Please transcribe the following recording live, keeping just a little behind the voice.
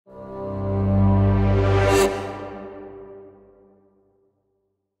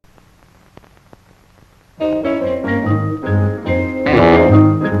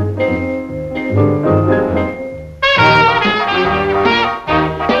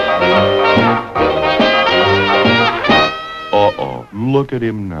look at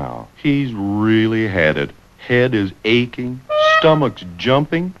him now. He's really had it. Head is aching, stomach's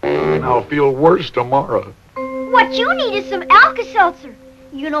jumping. And I'll feel worse tomorrow. What you need is some Alka-Seltzer.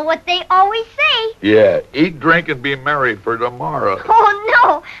 You know what they always say. Yeah, eat, drink, and be merry for tomorrow. Oh,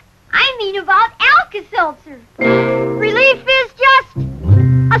 no. I mean about Alka-Seltzer. Relief is just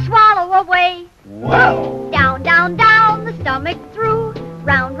a swallow away. Wow. Down, down, down, the stomach through.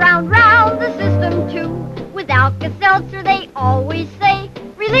 Round, round, round, the system too. With Alka-Seltzer, they always say,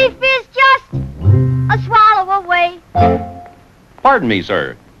 relief is just a swallow away. Pardon me,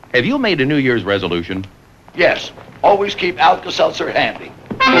 sir. Have you made a New Year's resolution? Yes, always keep Alka-Seltzer handy.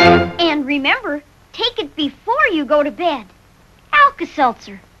 And remember, take it before you go to bed.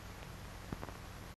 Alka-Seltzer.